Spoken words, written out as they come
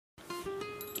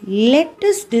Let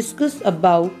us discuss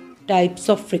about types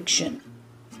of friction.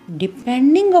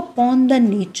 Depending upon the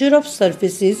nature of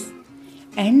surfaces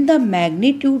and the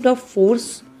magnitude of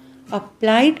force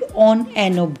applied on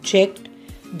an object,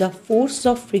 the force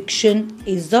of friction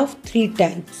is of three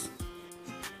types.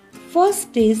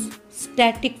 First is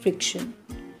static friction.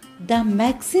 The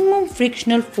maximum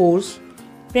frictional force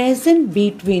present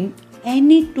between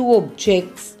any two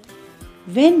objects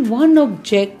when one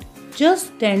object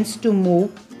just tends to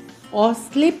move or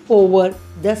slip over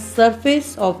the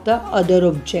surface of the other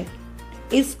object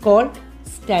is called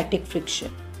static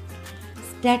friction.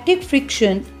 Static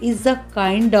friction is a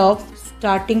kind of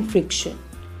starting friction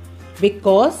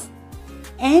because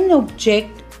an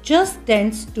object just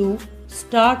tends to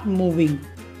start moving.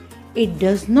 It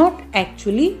does not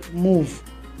actually move.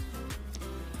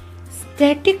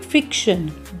 Static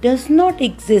friction does not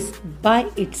exist by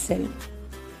itself.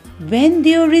 When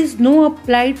there is no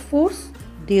applied force,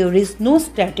 there is no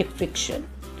static friction.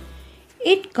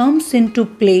 It comes into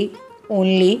play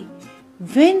only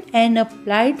when an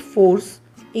applied force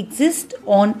exists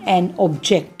on an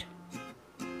object.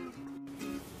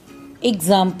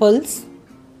 Examples.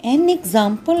 An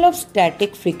example of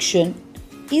static friction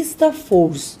is the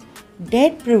force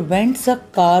that prevents a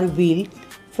car wheel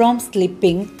from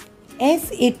slipping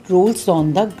as it rolls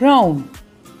on the ground,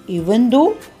 even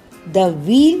though the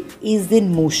wheel is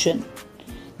in motion.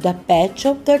 The patch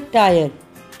of the tire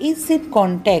is in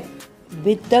contact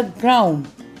with the ground,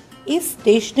 is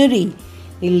stationary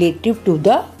relative to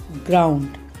the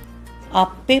ground. A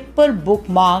paper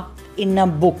bookmark in a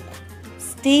book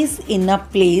stays in a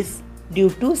place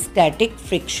due to static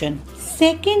friction.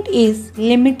 Second is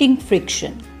limiting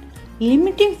friction.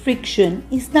 Limiting friction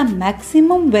is the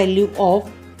maximum value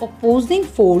of opposing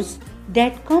force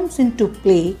that comes into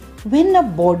play when a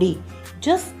body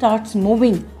just starts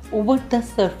moving over the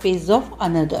surface of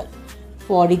another.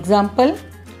 For example,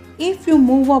 if you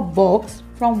move a box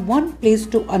from one place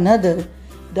to another,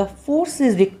 the force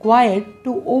is required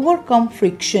to overcome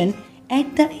friction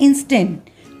at the instant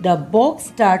the box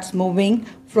starts moving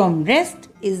from rest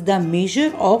is the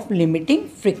measure of limiting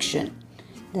friction.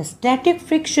 The static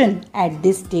friction at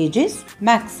this stage is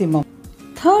maximum.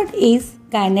 Third is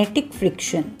kinetic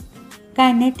friction.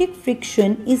 Kinetic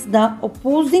friction is the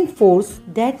opposing force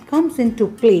that comes into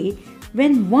play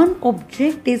when one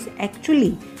object is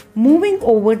actually moving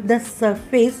over the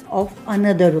surface of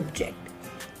another object.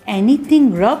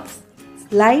 Anything rubs,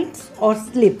 slides or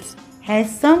slips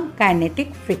has some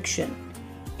kinetic friction.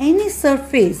 Any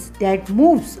surface that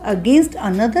moves against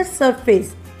another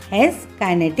surface has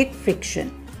kinetic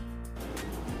friction.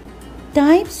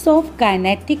 Types of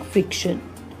kinetic friction.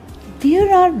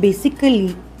 There are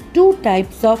basically two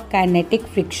types of kinetic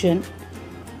friction.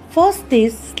 First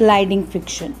is sliding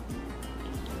friction.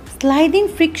 Sliding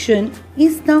friction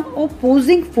is the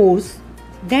opposing force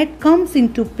that comes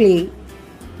into play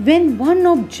when one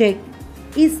object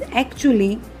is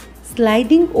actually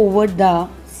sliding over the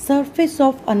surface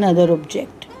of another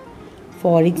object.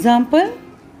 For example,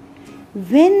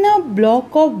 when a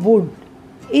block of wood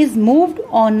is moved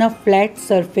on a flat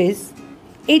surface,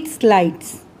 it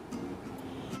slides.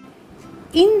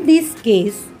 In this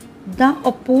case, the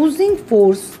opposing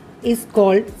force is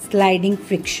called sliding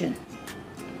friction.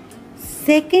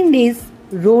 Second is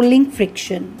rolling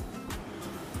friction.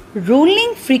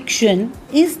 Rolling friction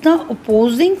is the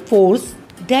opposing force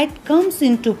that comes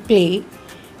into play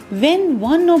when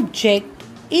one object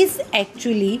is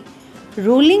actually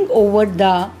rolling over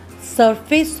the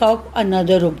surface of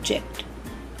another object.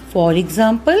 For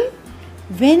example,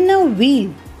 when a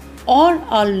wheel or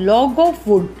a log of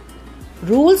wood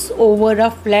rolls over a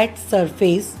flat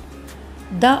surface,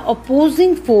 the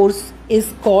opposing force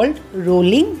is called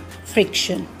rolling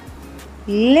friction.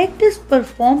 Let us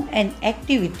perform an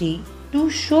activity to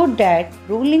show that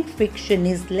rolling friction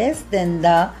is less than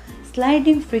the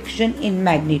sliding friction in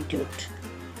magnitude.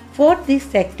 For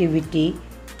this activity,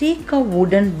 take a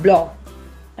wooden block,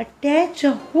 attach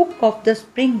a hook of the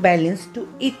spring balance to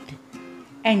it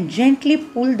and gently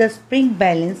pull the spring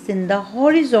balance in the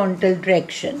horizontal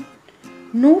direction.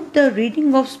 Note the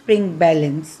reading of spring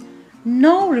balance.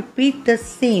 Now repeat the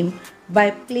same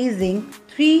by placing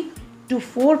 3 to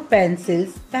 4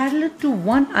 pencils parallel to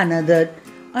one another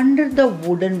under the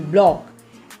wooden block,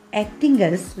 acting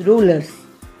as rollers.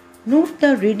 Note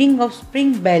the reading of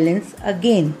spring balance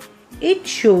again. It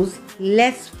shows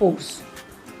less force.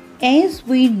 As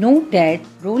we know that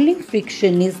rolling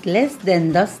friction is less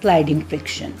than the sliding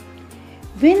friction.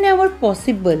 Whenever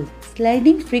possible,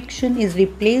 sliding friction is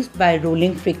replaced by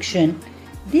rolling friction.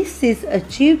 This is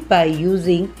achieved by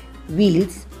using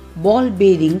wheels, ball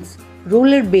bearings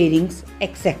roller bearings,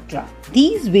 etc.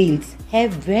 These wheels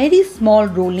have very small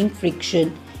rolling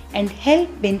friction and help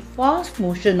in fast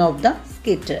motion of the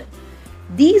skater.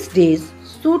 These days,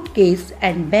 suitcase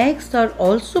and bags are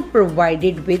also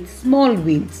provided with small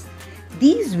wheels.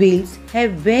 These wheels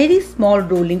have very small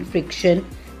rolling friction.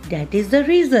 That is the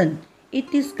reason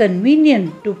it is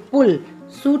convenient to pull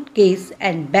suitcase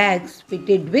and bags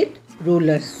fitted with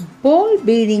rollers. Ball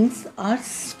bearings are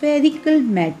spherical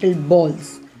metal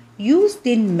balls used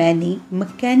in many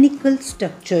mechanical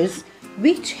structures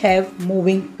which have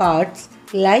moving parts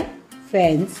like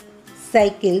fans,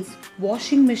 cycles,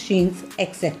 washing machines,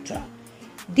 etc.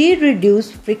 They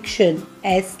reduce friction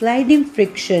as sliding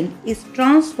friction is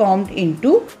transformed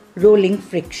into rolling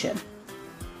friction.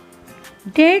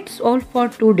 That's all for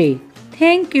today.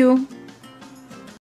 Thank you.